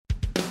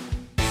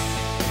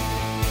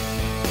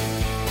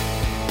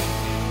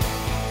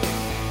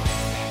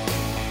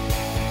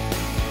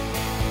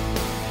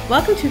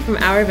Welcome to From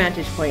Our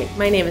Vantage Point.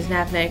 My name is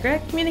Nav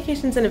Nagra,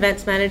 Communications and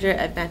Events Manager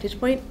at Vantage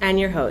Point, and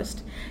your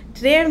host.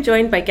 Today I'm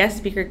joined by guest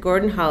speaker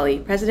Gordon Holley,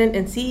 President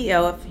and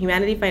CEO of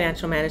Humanity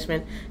Financial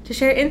Management, to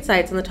share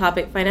insights on the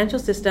topic financial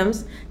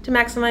systems to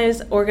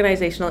maximize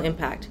organizational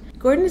impact.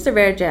 Gordon is a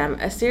rare gem,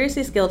 a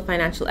seriously skilled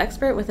financial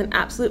expert with an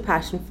absolute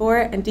passion for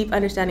and deep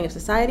understanding of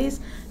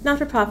societies,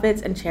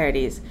 not-for-profits, and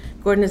charities.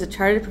 Gordon is a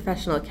chartered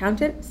professional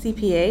accountant,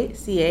 CPA,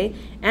 CA,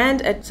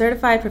 and a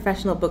certified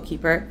professional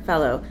bookkeeper,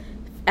 fellow,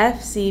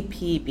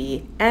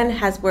 FCPB, and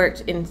has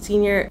worked in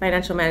senior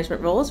financial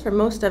management roles for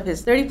most of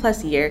his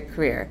 30-plus year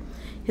career.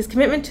 His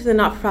commitment to the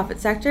not-for-profit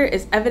sector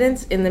is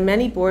evidenced in the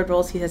many board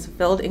roles he has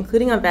fulfilled,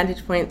 including on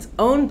Vantage Point's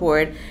own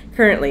board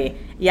currently.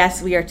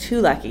 Yes, we are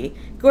too lucky.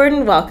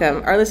 Gordon,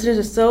 welcome. Our listeners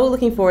are so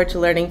looking forward to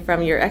learning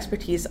from your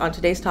expertise on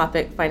today's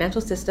topic,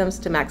 financial systems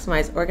to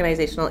maximize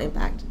organizational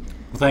impact.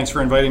 Well, thanks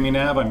for inviting me,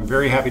 Nav. I'm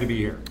very happy to be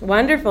here.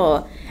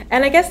 Wonderful.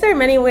 And I guess there are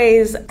many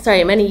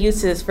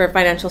uses for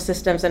financial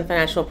systems and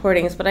financial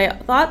reportings, but I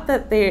thought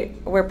that they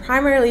were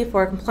primarily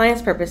for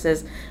compliance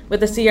purposes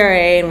with the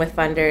CRA and with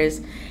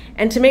funders,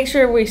 and to make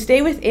sure we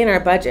stay within our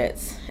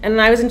budgets. And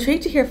I was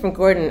intrigued to hear from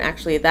Gordon,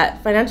 actually,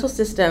 that financial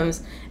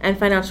systems and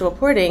financial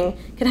reporting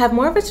can have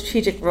more of a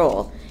strategic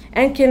role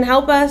and can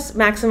help us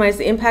maximize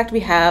the impact we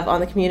have on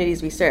the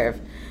communities we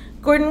serve.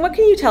 Gordon, what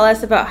can you tell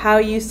us about how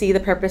you see the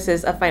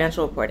purposes of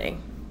financial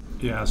reporting?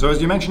 Yeah, so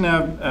as you mentioned,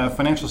 Nav,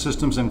 financial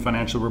systems and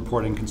financial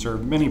reporting can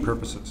serve many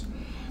purposes.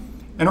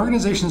 And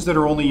organizations that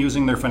are only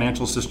using their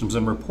financial systems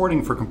and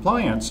reporting for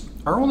compliance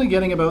are only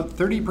getting about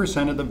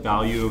 30% of the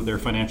value of their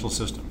financial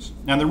systems.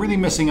 And they're really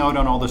missing out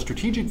on all the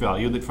strategic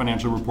value that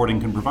financial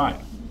reporting can provide.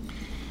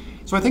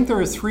 So I think there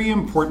are three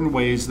important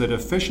ways that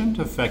efficient,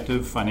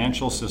 effective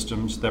financial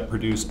systems that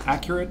produce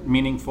accurate,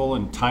 meaningful,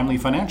 and timely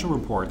financial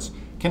reports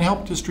can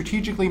help to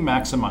strategically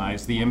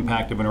maximize the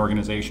impact of an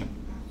organization.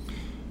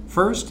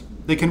 First,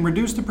 they can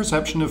reduce the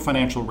perception of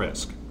financial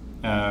risk.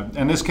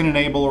 And this can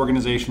enable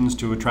organizations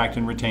to attract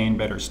and retain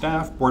better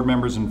staff, board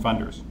members, and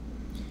funders.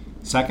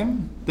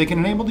 Second, they can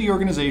enable the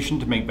organization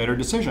to make better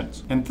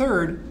decisions. And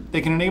third,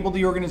 they can enable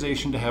the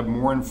organization to have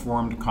more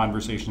informed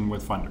conversation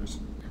with funders.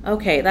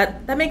 Okay,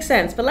 that makes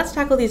sense, but let's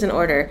tackle these in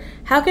order.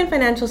 How can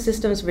financial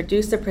systems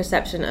reduce the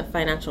perception of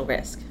financial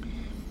risk?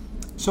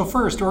 So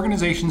first,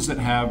 organizations that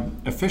have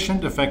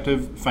efficient,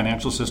 effective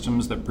financial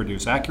systems that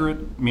produce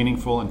accurate,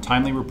 meaningful, and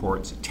timely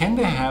reports tend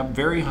to have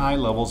very high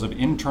levels of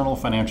internal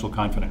financial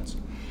confidence.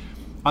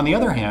 On the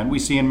other hand, we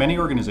see in many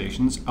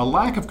organizations a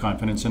lack of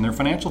confidence in their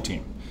financial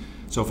team.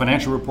 So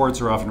financial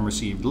reports are often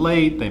received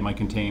late, they might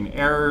contain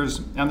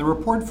errors, and the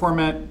report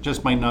format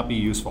just might not be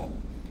useful.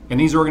 In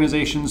these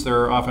organizations,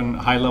 there are often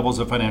high levels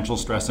of financial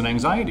stress and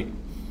anxiety.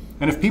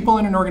 And if people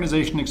in an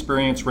organization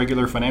experience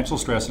regular financial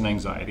stress and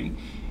anxiety,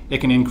 it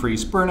can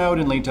increase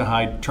burnout and lead to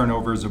high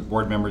turnovers of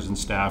board members and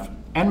staff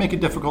and make it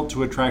difficult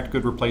to attract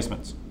good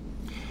replacements.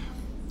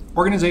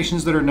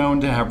 Organizations that are known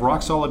to have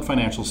rock-solid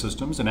financial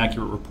systems and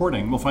accurate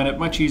reporting will find it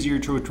much easier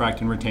to attract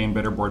and retain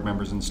better board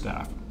members and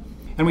staff.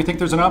 And we think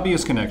there's an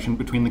obvious connection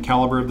between the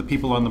caliber of the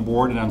people on the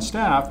board and on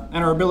staff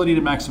and our ability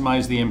to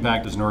maximize the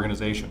impact as an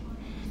organization.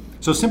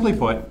 So simply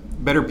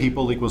put, better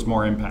people equals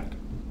more impact.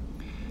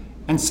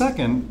 And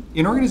second,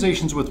 in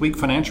organizations with weak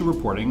financial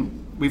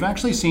reporting, we've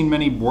actually seen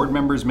many board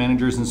members,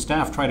 managers, and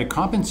staff try to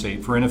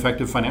compensate for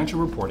ineffective financial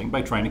reporting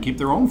by trying to keep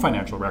their own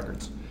financial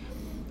records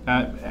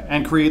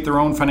and create their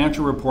own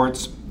financial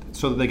reports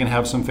so that they can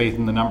have some faith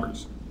in the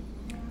numbers.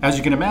 As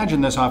you can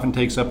imagine, this often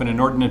takes up an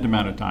inordinate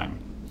amount of time.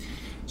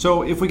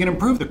 So if we can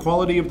improve the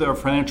quality of their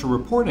financial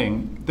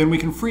reporting, then we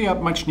can free up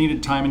much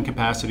needed time and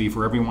capacity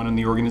for everyone in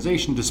the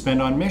organization to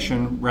spend on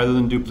mission rather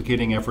than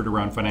duplicating effort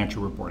around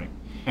financial reporting.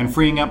 And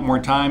freeing up more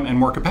time and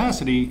more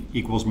capacity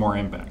equals more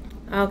impact.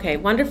 Okay,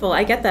 wonderful.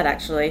 I get that,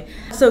 actually.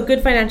 So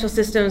good financial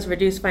systems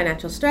reduce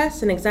financial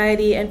stress and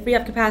anxiety and free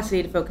up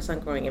capacity to focus on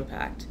growing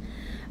impact.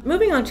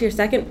 Moving on to your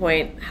second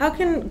point, how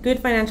can good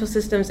financial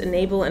systems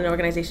enable an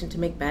organization to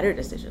make better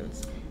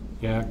decisions?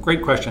 Yeah,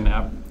 great question,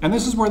 Ab. And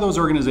this is where those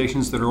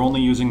organizations that are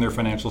only using their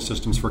financial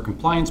systems for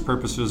compliance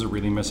purposes are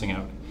really missing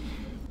out.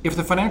 If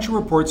the financial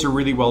reports are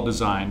really well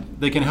designed,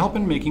 they can help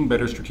in making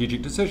better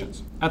strategic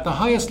decisions. At the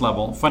highest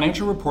level,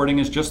 financial reporting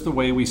is just the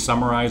way we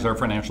summarize our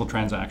financial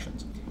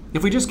transactions.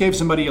 If we just gave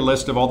somebody a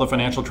list of all the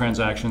financial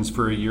transactions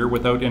for a year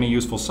without any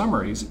useful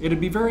summaries, it'd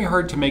be very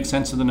hard to make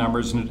sense of the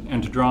numbers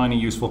and to draw any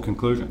useful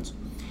conclusions.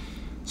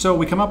 So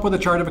we come up with a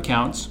chart of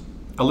accounts,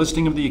 a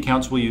listing of the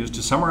accounts we'll use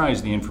to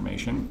summarize the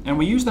information, and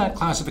we use that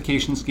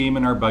classification scheme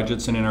in our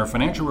budgets and in our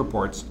financial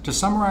reports to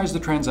summarize the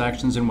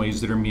transactions in ways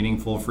that are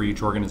meaningful for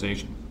each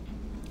organization.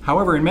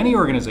 However, in many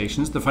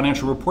organizations, the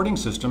financial reporting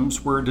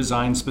systems were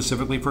designed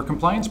specifically for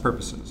compliance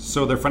purposes,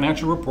 so their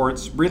financial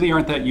reports really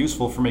aren't that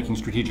useful for making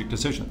strategic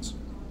decisions.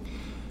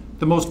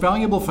 The most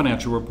valuable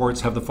financial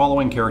reports have the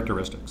following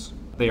characteristics.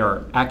 They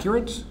are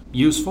accurate,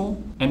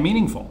 useful, and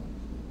meaningful.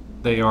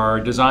 They are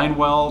designed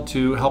well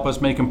to help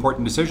us make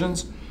important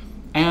decisions,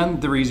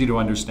 and they're easy to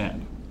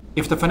understand.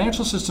 If the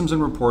financial systems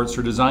and reports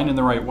are designed in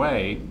the right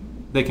way,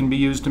 they can be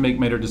used to make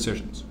better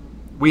decisions.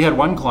 We had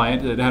one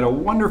client that had a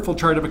wonderful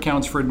chart of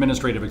accounts for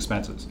administrative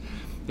expenses.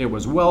 It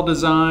was well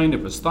designed,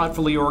 it was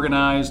thoughtfully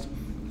organized,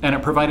 and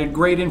it provided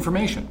great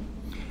information.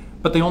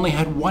 But they only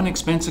had one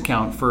expense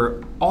account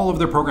for all of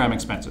their program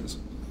expenses.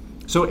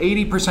 So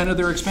 80% of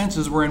their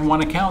expenses were in one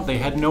account. They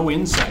had no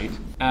insight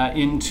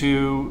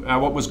into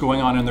what was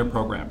going on in their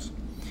programs.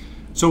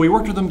 So we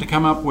worked with them to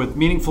come up with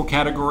meaningful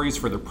categories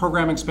for their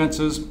program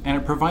expenses, and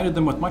it provided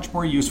them with much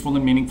more useful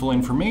and meaningful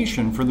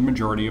information for the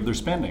majority of their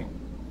spending.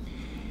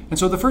 And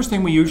so the first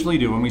thing we usually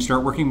do when we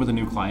start working with a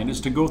new client is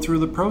to go through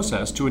the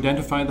process to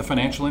identify the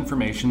financial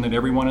information that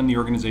everyone in the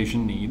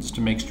organization needs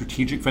to make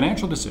strategic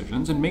financial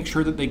decisions and make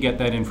sure that they get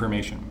that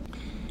information.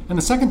 And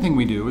the second thing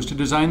we do is to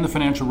design the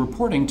financial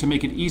reporting to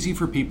make it easy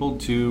for people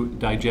to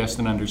digest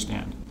and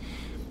understand.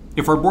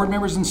 If our board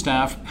members and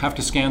staff have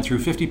to scan through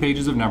 50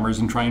 pages of numbers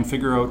and try and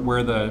figure out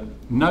where the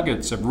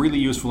nuggets of really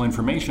useful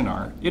information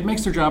are, it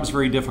makes their jobs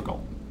very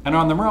difficult. And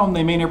on their own,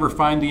 they may never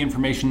find the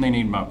information they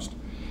need most.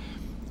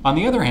 On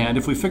the other hand,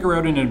 if we figure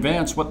out in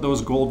advance what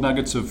those gold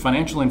nuggets of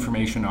financial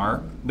information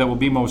are that will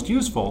be most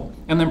useful,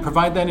 and then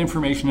provide that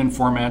information in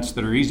formats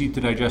that are easy to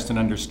digest and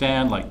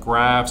understand, like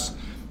graphs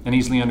and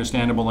easily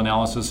understandable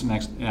analysis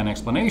and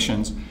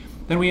explanations,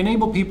 then we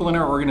enable people in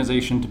our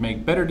organization to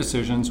make better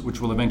decisions,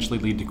 which will eventually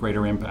lead to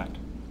greater impact.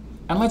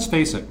 And let's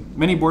face it,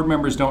 many board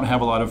members don't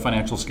have a lot of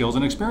financial skills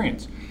and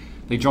experience.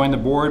 They join the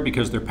board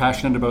because they're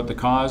passionate about the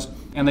cause,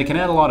 and they can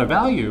add a lot of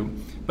value,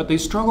 but they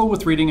struggle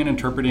with reading and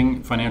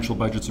interpreting financial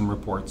budgets and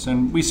reports,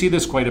 and we see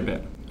this quite a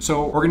bit.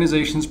 So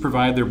organizations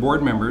provide their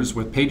board members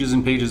with pages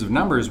and pages of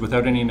numbers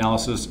without any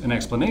analysis and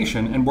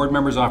explanation, and board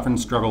members often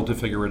struggle to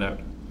figure it out.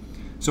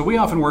 So we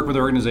often work with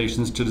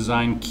organizations to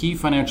design key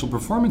financial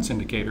performance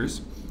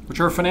indicators, which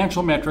are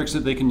financial metrics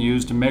that they can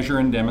use to measure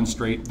and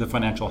demonstrate the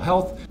financial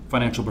health,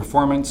 financial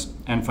performance,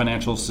 and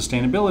financial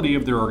sustainability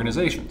of their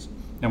organizations.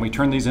 And we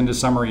turn these into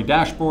summary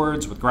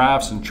dashboards with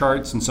graphs and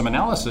charts and some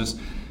analysis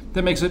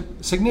that makes it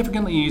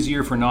significantly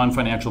easier for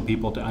non-financial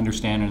people to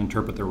understand and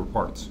interpret their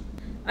reports.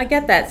 I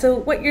get that. So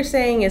what you're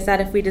saying is that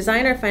if we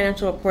design our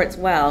financial reports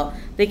well,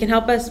 they can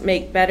help us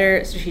make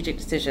better strategic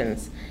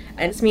decisions.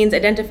 And this means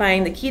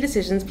identifying the key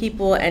decisions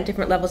people and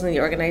different levels in the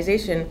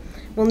organization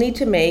will need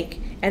to make,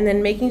 and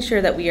then making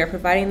sure that we are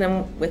providing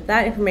them with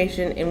that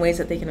information in ways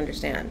that they can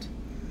understand.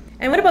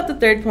 And what about the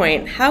third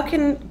point? How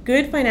can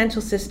good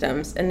financial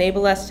systems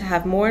enable us to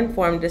have more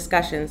informed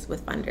discussions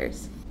with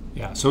funders?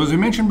 Yeah, so as we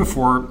mentioned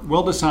before,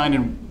 well-designed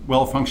and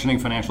well-functioning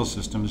financial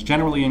systems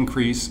generally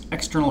increase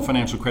external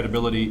financial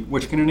credibility,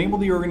 which can enable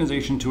the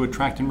organization to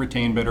attract and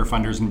retain better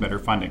funders and better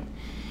funding.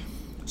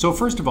 So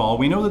first of all,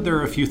 we know that there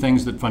are a few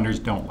things that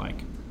funders don't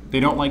like. They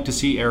don't like to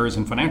see errors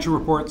in financial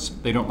reports,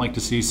 they don't like to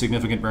see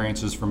significant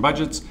variances from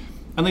budgets,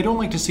 and they don't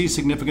like to see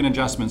significant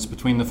adjustments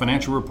between the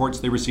financial reports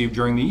they receive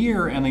during the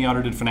year and the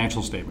audited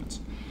financial statements.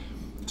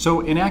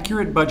 So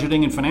inaccurate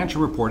budgeting and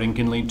financial reporting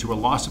can lead to a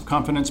loss of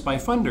confidence by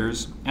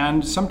funders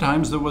and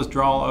sometimes the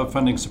withdrawal of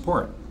funding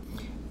support.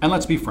 And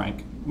let's be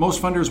frank,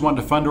 most funders want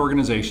to fund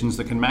organizations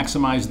that can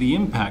maximize the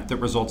impact that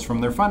results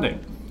from their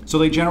funding. So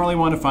they generally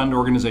want to fund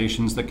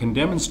organizations that can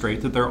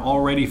demonstrate that they're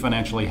already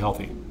financially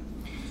healthy.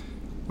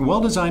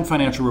 Well-designed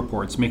financial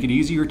reports make it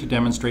easier to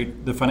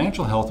demonstrate the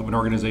financial health of an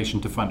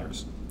organization to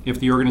funders. If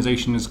the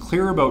organization is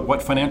clear about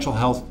what financial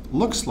health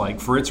looks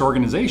like for its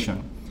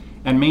organization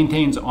and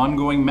maintains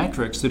ongoing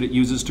metrics that it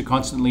uses to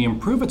constantly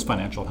improve its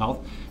financial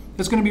health,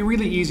 it's going to be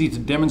really easy to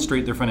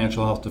demonstrate their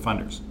financial health to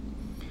funders.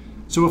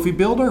 So if we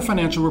build our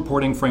financial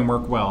reporting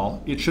framework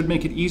well, it should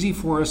make it easy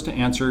for us to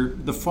answer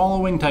the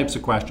following types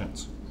of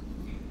questions.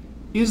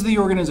 Is the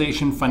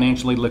organization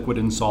financially liquid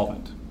and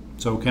solvent?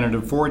 So can it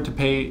afford to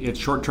pay its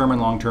short-term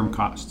and long-term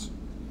costs?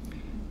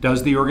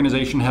 Does the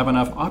organization have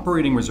enough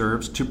operating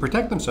reserves to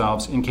protect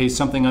themselves in case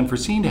something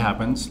unforeseen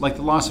happens, like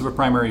the loss of a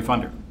primary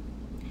funder?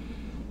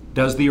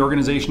 Does the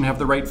organization have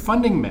the right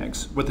funding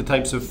mix with the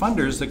types of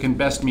funders that can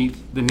best meet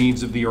the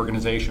needs of the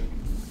organization?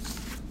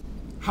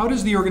 How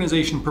does the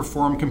organization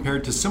perform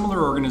compared to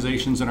similar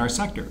organizations in our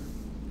sector?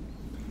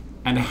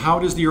 And how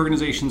does the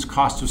organization's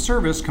cost of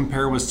service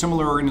compare with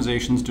similar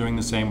organizations doing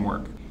the same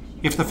work?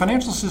 If the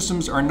financial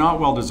systems are not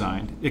well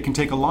designed, it can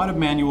take a lot of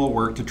manual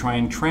work to try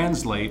and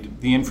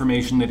translate the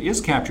information that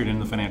is captured in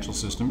the financial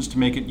systems to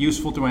make it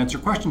useful to answer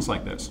questions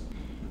like this.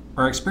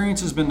 Our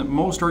experience has been that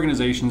most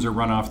organizations are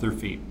run off their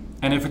feet.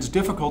 And if it's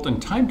difficult and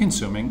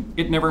time-consuming,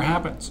 it never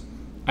happens.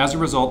 As a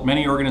result,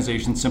 many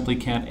organizations simply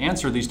can't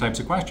answer these types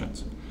of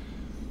questions.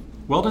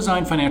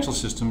 Well-designed financial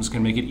systems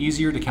can make it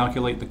easier to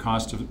calculate the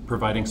cost of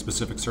providing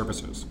specific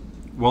services.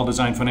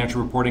 Well-designed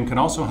financial reporting can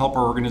also help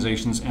our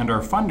organizations and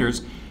our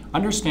funders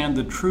understand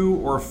the true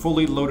or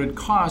fully loaded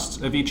costs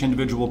of each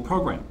individual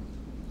program.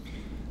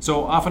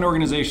 So often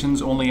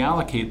organizations only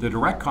allocate the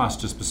direct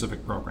costs to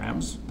specific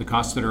programs, the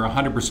costs that are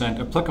 100%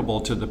 applicable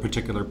to the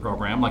particular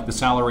program, like the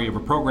salary of a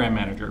program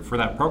manager for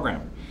that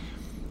program.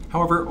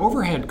 However,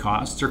 overhead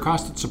costs, or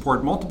costs that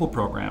support multiple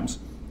programs,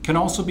 can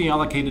also be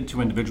allocated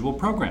to individual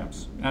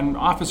programs, and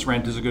office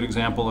rent is a good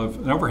example of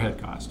an overhead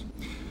cost.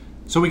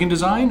 So we can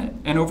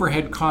design an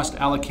overhead cost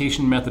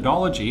allocation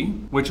methodology,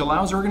 which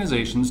allows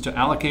organizations to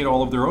allocate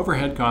all of their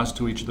overhead costs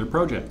to each of their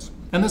projects.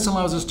 And this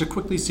allows us to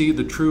quickly see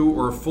the true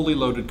or fully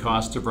loaded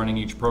costs of running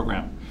each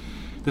program.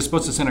 This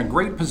puts us in a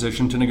great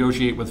position to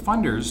negotiate with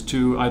funders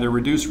to either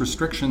reduce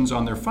restrictions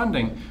on their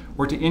funding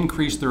or to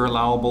increase their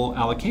allowable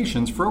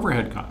allocations for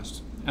overhead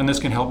costs. And this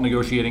can help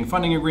negotiating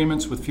funding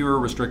agreements with fewer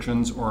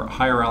restrictions or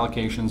higher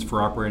allocations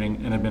for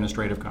operating and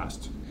administrative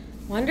costs.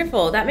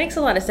 Wonderful. That makes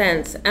a lot of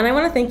sense. And I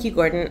want to thank you,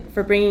 Gordon,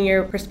 for bringing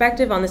your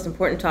perspective on this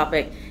important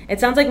topic. It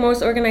sounds like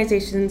most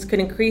organizations could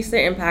increase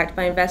their impact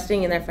by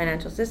investing in their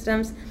financial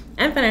systems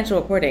and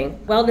financial reporting.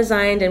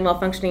 Well-designed and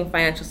well-functioning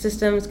financial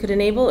systems could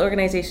enable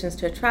organizations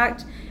to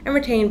attract and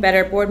retain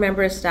better board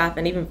members, staff,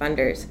 and even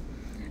funders.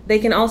 They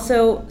can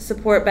also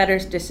support better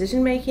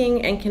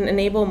decision-making and can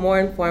enable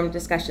more informed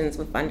discussions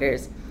with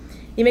funders.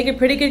 You make a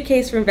pretty good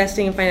case for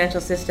investing in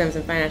financial systems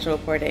and financial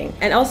reporting.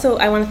 And also,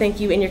 I want to thank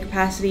you in your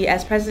capacity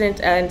as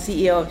President and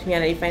CEO of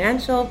Humanity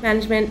Financial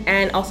Management,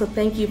 and also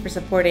thank you for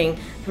supporting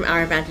from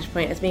our Vantage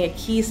Point as being a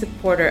key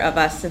supporter of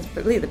us since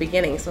really the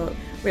beginning. So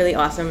really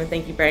awesome, and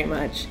thank you very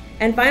much.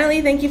 And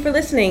finally, thank you for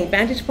listening.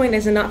 Vantage Point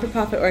is a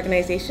not-for-profit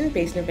organization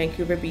based in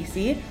Vancouver,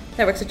 BC,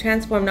 that works to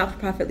transform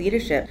not-for-profit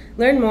leadership.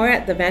 Learn more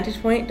at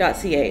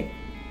thevantagepoint.ca.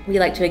 We'd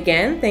like to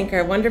again thank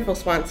our wonderful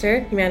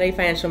sponsor, Humanity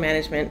Financial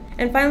Management.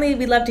 And finally,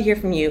 we'd love to hear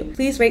from you.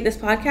 Please rate this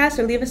podcast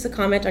or leave us a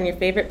comment on your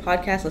favorite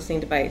podcast listening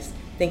device.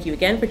 Thank you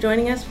again for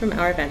joining us from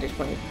our Vantage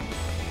Point.